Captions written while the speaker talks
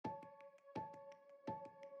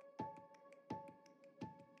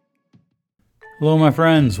Hello, my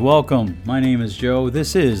friends. Welcome. My name is Joe.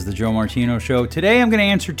 This is the Joe Martino Show. Today, I'm going to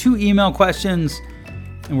answer 2 email questions,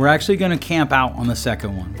 and we're actually going to camp out on the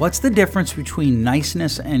second one. What's the difference between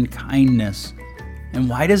niceness and kindness, and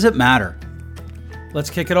why does it matter? Let's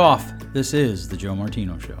kick it off. This is the Joe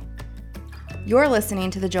Martino Show. You're listening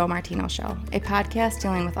to the Joe Martino Show, a podcast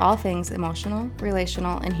dealing with all things emotional,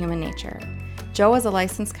 relational, and human nature. Joe is a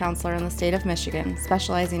licensed counselor in the state of Michigan,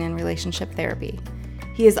 specializing in relationship therapy.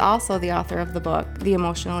 He is also the author of the book, The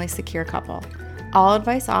Emotionally Secure Couple. All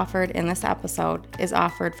advice offered in this episode is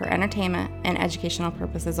offered for entertainment and educational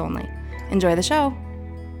purposes only. Enjoy the show.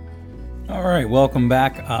 All right, welcome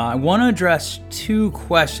back. I want to address 2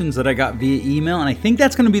 questions that I got via email, and I think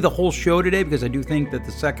that's going to be the whole show today because I do think that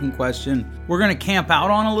the second question we're going to camp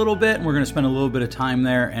out on a little bit, and we're going to spend a little bit of time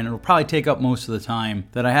there, and it'll probably take up most of the time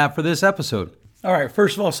that I have for this episode. All right,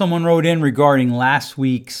 first of all, someone wrote in regarding last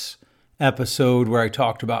week's episode where I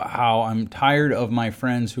talked about how I'm tired of my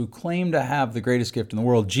friends who claim to have the greatest gift in the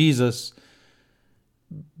world, Jesus,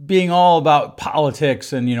 being all about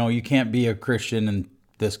politics and, you can't be a Christian and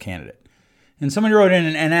this candidate. And somebody wrote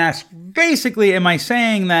in and asked, basically, am I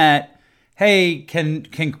saying that, hey, can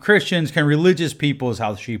Christians, can religious people, is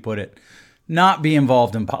how she put it, not be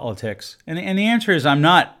involved in politics? And the answer is I'm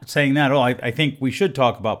not saying that at all. I think we should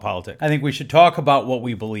talk about politics. I think we should talk about what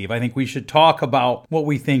we believe. I think we should talk about what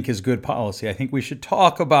we think is good policy. I think we should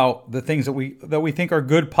talk about the things that we think are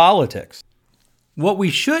good politics. What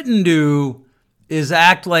we shouldn't do is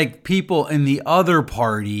act like people in the other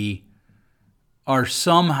party are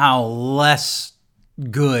somehow less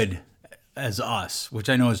good as us, which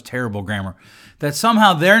I know is terrible grammar. That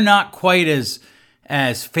somehow they're not quite as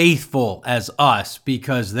faithful as us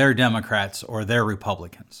because they're Democrats or they're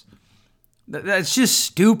Republicans. That's just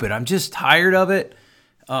stupid. I'm just tired of it.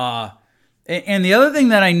 And the other thing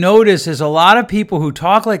that I notice is a lot of people who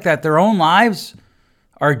talk like that, their own lives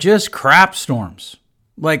are just crap storms.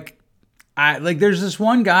 Like there's this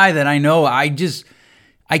one guy that I know, I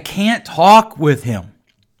can't talk with him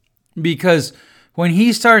because when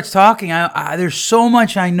he starts talking, there's so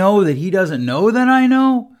much I know that he doesn't know that I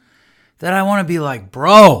know, that I want to be like,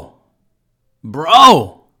 bro.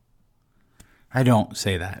 I don't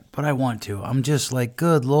say that, but I want to. I'm just like,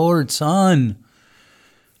 good Lord, son.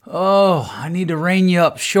 Oh, I need to rein you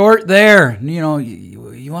up short there.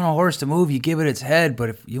 You want a horse to move, you give it its head, but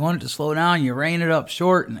if you want it to slow down, you rein it up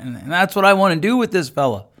short. And that's what I want to do with this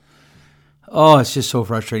fella. Oh, it's just so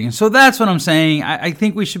frustrating. So that's what I'm saying. I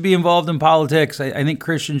think we should be involved in politics. I think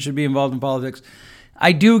Christians should be involved in politics.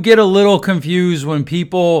 I do get a little confused when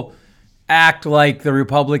people act like the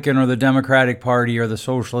Republican or the Democratic Party or the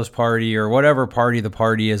Socialist Party or whatever party the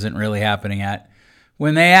party isn't really happening at,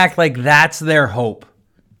 when they act like that's their hope.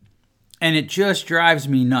 And it just drives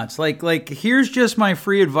me nuts. Like here's just my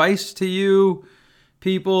free advice to you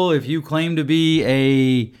people. If you claim to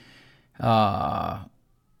be a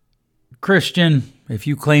Christian, if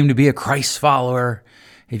you claim to be a Christ follower,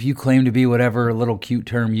 if you claim to be whatever little cute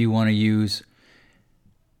term you want to use,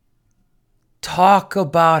 talk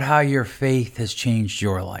about how your faith has changed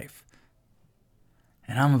your life.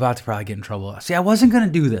 And I'm about to probably get in trouble. See, I wasn't going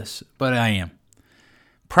to do this, but I am.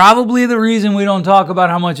 Probably the reason we don't talk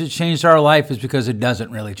about how much it's changed our life is because it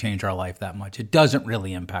doesn't really change our life that much. It doesn't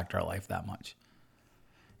really impact our life that much.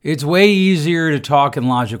 It's way easier to talk in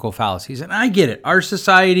logical fallacies. And I get it. Our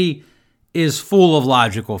society is full of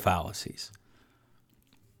logical fallacies.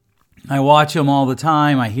 I watch them all the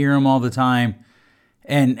time. I hear them all the time.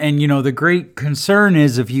 And the great concern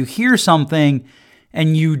is if you hear something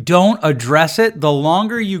and you don't address it, the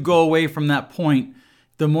longer you go away from that point,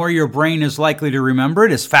 the more your brain is likely to remember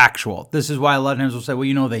it as factual. This is why a lot of times we'll say,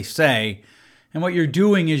 well, they say. And what you're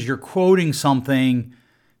doing is you're quoting something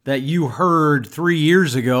that you heard 3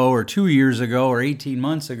 years ago or 2 years ago or 18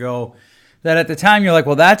 months ago that at the time you're like,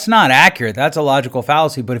 well, that's not accurate. That's a logical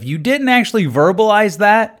fallacy. But if you didn't actually verbalize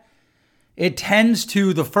that, it tends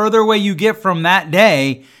to, the further away you get from that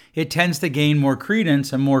day, it tends to gain more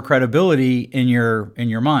credence and more credibility in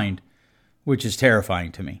your mind, which is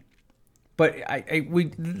terrifying to me. But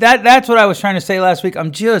that's what I was trying to say last week.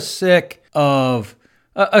 I'm just sick of,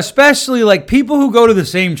 especially like people who go to the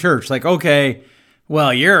same church. Like, okay,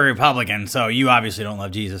 well, you're a Republican, so you obviously don't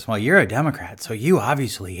love Jesus. Well, you're a Democrat, so you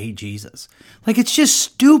obviously hate Jesus. Like, it's just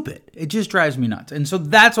stupid. It just drives me nuts. And so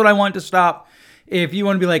that's what I want to stop. If you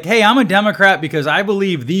want to be like, hey, I'm a Democrat because I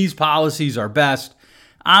believe these policies are best.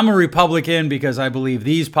 I'm a Republican because I believe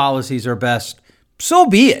these policies are best. So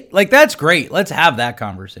be it. Like, that's great. Let's have that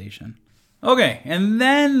conversation. Okay, and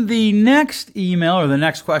then the next email or the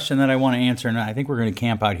next question that I want to answer, and I think we're going to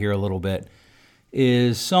camp out here a little bit,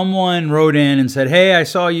 is someone wrote in and said, hey, I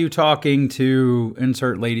saw you talking to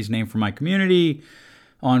insert lady's name from my community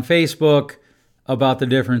on Facebook about the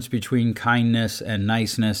difference between kindness and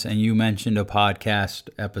niceness. And you mentioned a podcast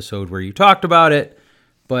episode where you talked about it,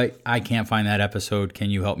 but I can't find that episode. Can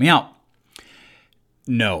you help me out?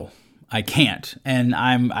 No, I can't. And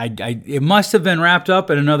it must have been wrapped up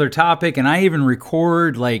at another topic. And I even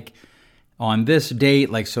record like on this date,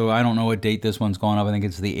 like, so I don't know what date this one's going up. I think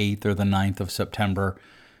it's the 8th or the 9th of September.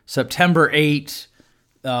 September 8th,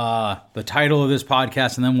 the title of this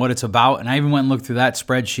podcast and then what it's about. And I even went and looked through that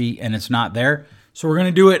spreadsheet and it's not there. So we're going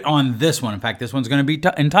to do it on this one. In fact, this one's going to be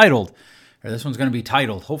entitled,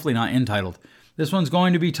 hopefully not entitled. This one's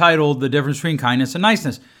going to be titled The Difference Between Kindness and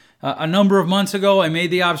Niceness. A number of months ago, I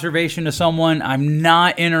made the observation to someone, I'm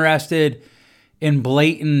not interested in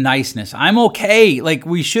blatant niceness. I'm okay. Like,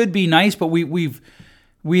 we should be nice, but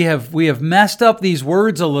we have messed up these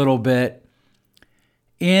words a little bit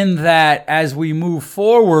in that as we move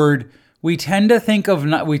forward, we tend to think of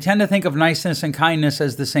niceness and kindness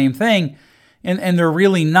as the same thing, and they're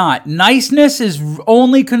really not. Niceness is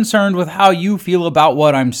only concerned with how you feel about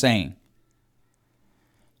what I'm saying.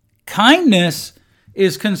 Kindness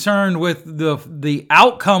is concerned with the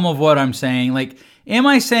outcome of what I'm saying. Like, am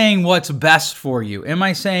I saying what's best for you? Am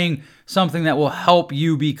I saying something that will help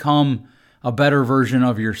you become a better version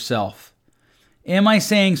of yourself? Am I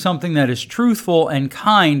saying something that is truthful and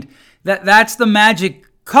kind? That's the magic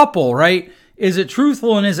couple, right? Is it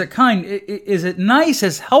truthful and is it kind? Is it nice,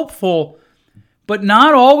 is helpful, but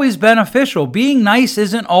not always beneficial? Being nice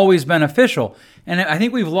isn't always beneficial. And I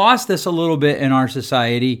think we've lost this a little bit in our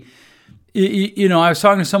society. You know, I was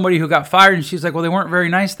talking to somebody who got fired and she's like, well, they weren't very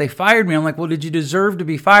nice. They fired me. I'm like, well, did you deserve to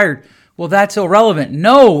be fired? Well, that's irrelevant.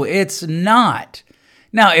 No, it's not.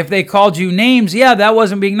 Now, if they called you names, yeah, that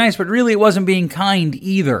wasn't being nice, but really it wasn't being kind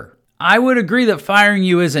either. I would agree that firing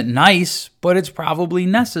you isn't nice, but it's probably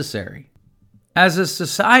necessary. As a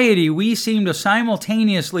society, we seem to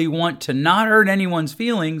simultaneously want to not hurt anyone's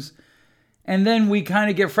feelings, and then we kind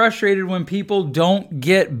of get frustrated when people don't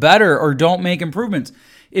get better or don't make improvements.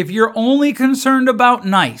 If you're only concerned about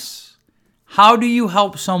nice, how do you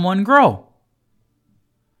help someone grow?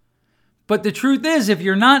 But the truth is, if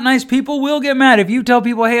you're not nice, people will get mad. If you tell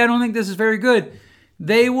people, hey, I don't think this is very good,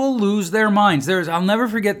 they will lose their minds. I'll never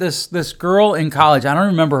forget this girl in college. I don't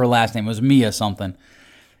remember her last name. It was Mia something.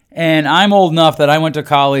 And I'm old enough that I went to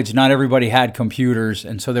college. Not everybody had computers.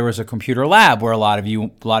 And so there was a computer lab where a lot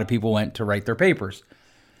of people went to write their papers.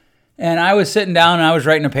 And I was sitting down and I was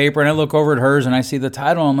writing a paper and I look over at hers and I see the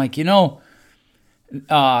title. And I'm like,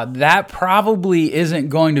 that probably isn't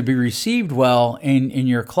going to be received well in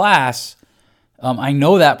your class. I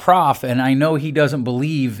know that prof and I know he doesn't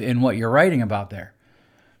believe in what you're writing about there.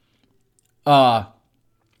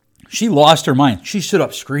 She lost her mind. She stood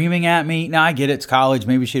up screaming at me. Now, I get it, it's college.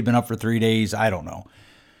 Maybe she had been up for 3 days. I don't know.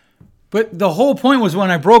 But the whole point was when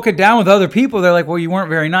I broke it down with other people, they're like, well, you weren't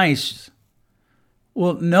very nice.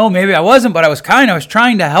 Well, no, maybe I wasn't, but I was kind. I was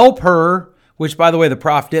trying to help her, which, by the way, the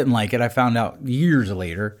prof didn't like it. I found out years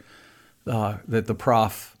later that the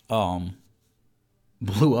prof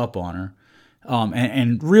blew up on her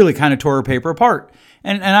and really kind of tore her paper apart.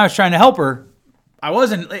 And I was trying to help her. I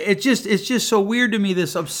wasn't. It's just so weird to me,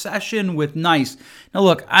 this obsession with nice. Now,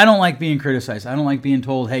 look, I don't like being criticized. I don't like being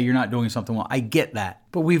told, hey, you're not doing something well. I get that.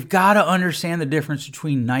 But we've got to understand the difference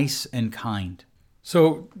between nice and kind.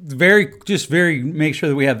 So make sure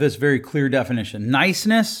that we have this very clear definition.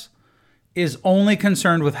 Niceness is only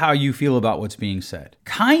concerned with how you feel about what's being said.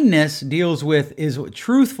 Kindness deals with, is it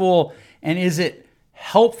truthful and is it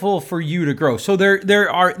helpful for you to grow? So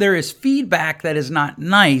there is feedback that is not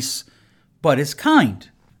nice, but it's kind.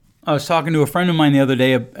 I was talking to a friend of mine the other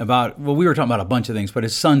day about, we were talking about a bunch of things, but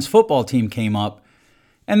his son's football team came up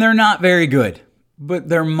and they're not very good, but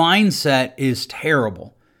their mindset is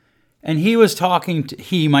terrible. And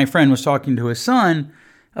my friend was talking to his son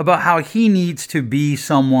about how he needs to be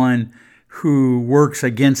someone who works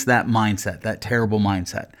against that mindset, that terrible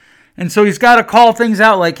mindset. And so he's got to call things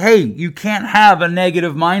out like, hey, you can't have a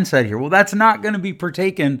negative mindset here. Well, that's not going to be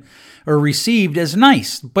partaken or received as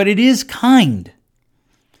nice, but it is kind.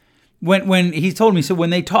 When he told me, so when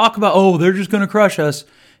they talk about, oh, they're just going to crush us,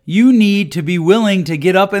 you need to be willing to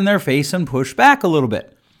get up in their face and push back a little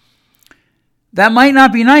bit. That might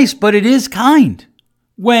not be nice, but it is kind.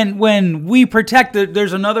 When we protect,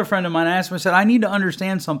 there's another friend of mine, I asked him, I said, I need to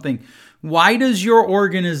understand something. Why does your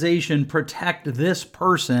organization protect this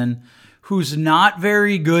person who's not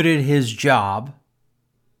very good at his job,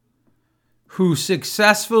 who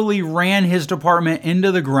successfully ran his department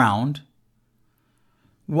into the ground?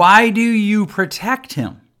 Why do you protect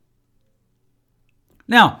him?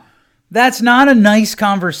 Now, that's not a nice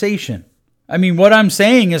conversation. I mean, what I'm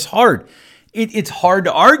saying is hard. It's hard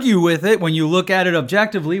to argue with it when you look at it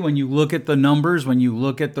objectively, when you look at the numbers, when you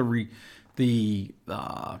look at when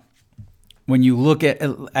you look at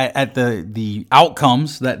the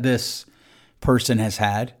outcomes that this person has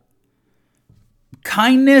had.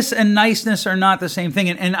 Kindness and niceness are not the same thing.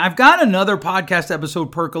 And I've got another podcast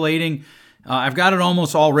episode percolating. I've got it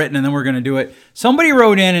almost all written, and then we're going to do it. Somebody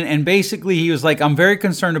wrote in, and basically he was like, I'm very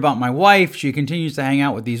concerned about my wife. She continues to hang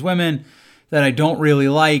out with these women that I don't really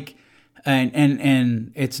like.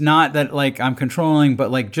 And it's not that like I'm controlling,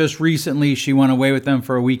 but like just recently she went away with them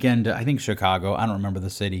for a weekend to, I think, Chicago. I don't remember the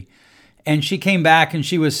city. And she came back and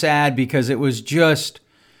she was sad because it was just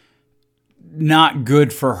not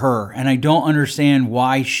good for her. And I don't understand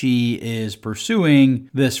why she is pursuing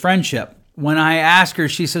this friendship. When I ask her,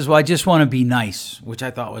 she says, well, I just want to be nice, which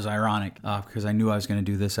I thought was ironic because I knew I was going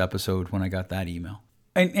to do this episode when I got that email.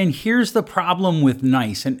 And here's the problem with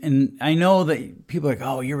nice. And I know that people are like,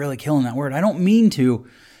 oh, you're really killing that word. I don't mean to.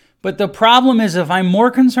 But the problem is if I'm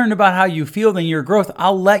more concerned about how you feel than your growth,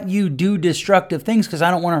 I'll let you do destructive things because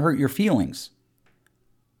I don't want to hurt your feelings.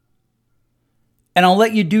 And I'll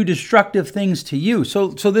let you do destructive things to you. So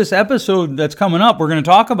this episode that's coming up, we're going to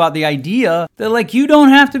talk about the idea that like you don't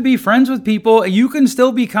have to be friends with people. You can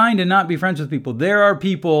still be kind and not be friends with people. There are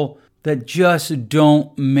people that just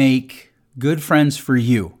don't make good friends for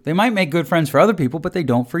you. They might make good friends for other people, but they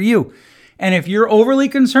don't for you. And if you're overly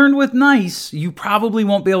concerned with nice, you probably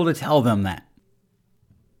won't be able to tell them that.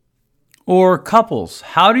 Or couples.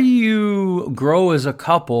 How do you grow as a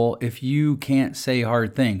couple if you can't say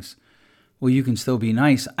hard things? Well, you can still be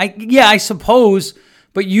nice. I suppose,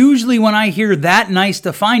 but usually when I hear that nice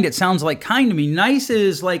defined, it sounds like kind to me. Nice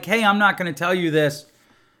is like, hey, I'm not going to tell you this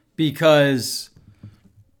because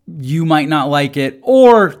you might not like it.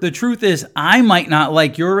 Or the truth is, I might not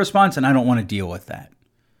like your response and I don't want to deal with that.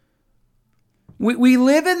 We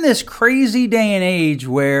live in this crazy day and age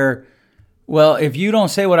where, well, if you don't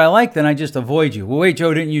say what I like, then I just avoid you. Well, wait,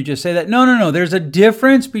 Joe, didn't you just say that? No. There's a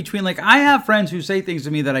difference between, like, I have friends who say things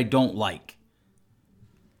to me that I don't like.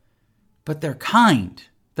 But they're kind.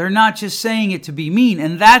 They're not just saying it to be mean.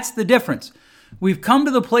 And that's the difference. We've come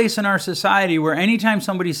to the place in our society where anytime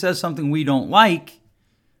somebody says something we don't like,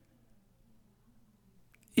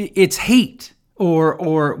 it's hate.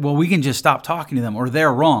 Or well, we can just stop talking to them, or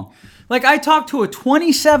they're wrong. Like, I talked to a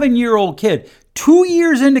 27-year-old kid 2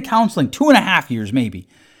 years into counseling, 2.5 years maybe.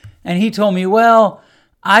 And he told me, well,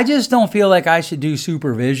 I just don't feel like I should do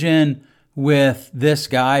supervision with this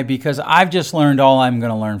guy because I've just learned all I'm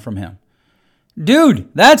going to learn from him. Dude,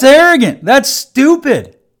 that's arrogant. That's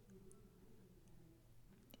stupid.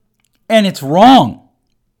 And it's wrong.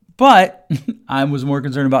 But I was more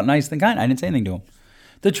concerned about nice than kind. I didn't say anything to him.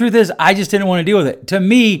 The truth is, I just didn't want to deal with it. To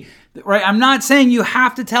me, right, I'm not saying you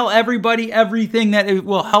have to tell everybody everything that it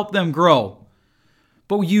will help them grow.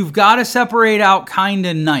 But you've got to separate out kind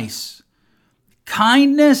and nice.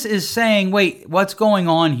 Kindness is saying, wait, what's going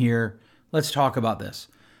on here? Let's talk about this.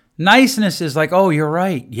 Niceness is like, oh, you're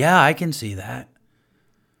right. Yeah, I can see that.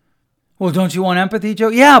 Well, don't you want empathy, Joe?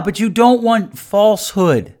 Yeah, but you don't want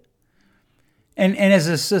falsehood. And as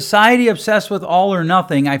a society obsessed with all or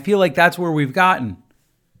nothing, I feel like that's where we've gotten.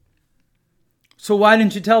 So why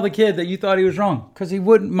didn't you tell the kid that you thought he was wrong? Because he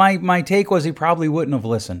wouldn't. My take was he probably wouldn't have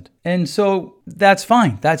listened. And so that's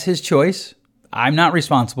fine. That's his choice. I'm not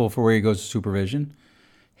responsible for where he goes to supervision.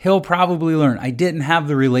 He'll probably learn. I didn't have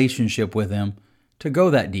the relationship with him to go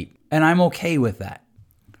that deep. And I'm okay with that.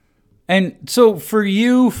 And so for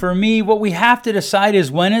you, for me, what we have to decide is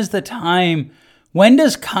when is the time, when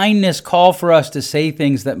does kindness call for us to say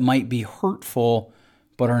things that might be hurtful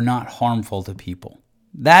but are not harmful to people?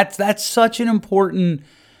 That's such an important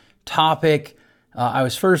topic. I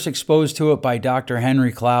was first exposed to it by Dr.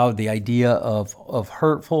 Henry Cloud, the idea of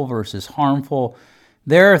hurtful versus harmful.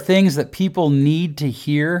 There are things that people need to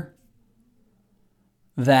hear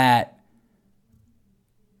that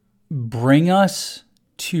bring us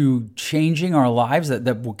to changing our lives,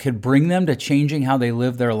 that could bring them to changing how they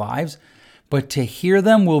live their lives. But to hear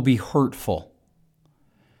them will be hurtful.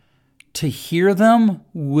 To hear them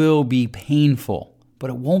will be painful. But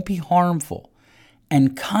it won't be harmful.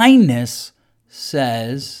 And kindness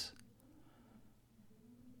says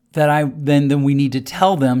that then we need to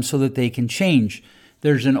tell them so that they can change.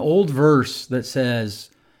 There's an old verse that says,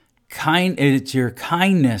 it's your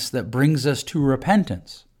kindness that brings us to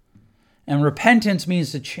repentance. And repentance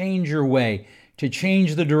means to change your way, to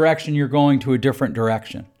change the direction you're going to a different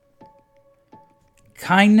direction.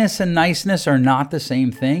 Kindness and niceness are not the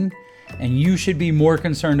same thing. And you should be more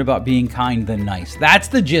concerned about being kind than nice. That's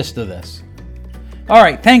the gist of this. All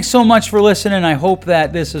right, thanks so much for listening. I hope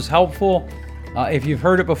that this is helpful. If you've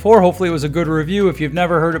heard it before, hopefully it was a good review. If you've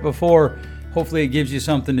never heard it before, hopefully it gives you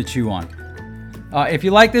something to chew on. If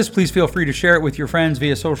you like this, please feel free to share it with your friends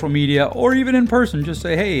via social media or even in person. Just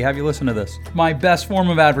say, hey, have you listened to this? My best form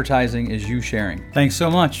of advertising is you sharing. Thanks so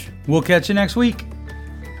much. We'll catch you next week.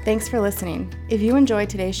 Thanks for listening. If you enjoyed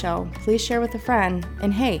today's show, please share with a friend.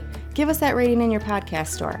 And hey, give us that rating in your podcast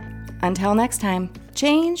store. Until next time,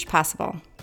 change possible.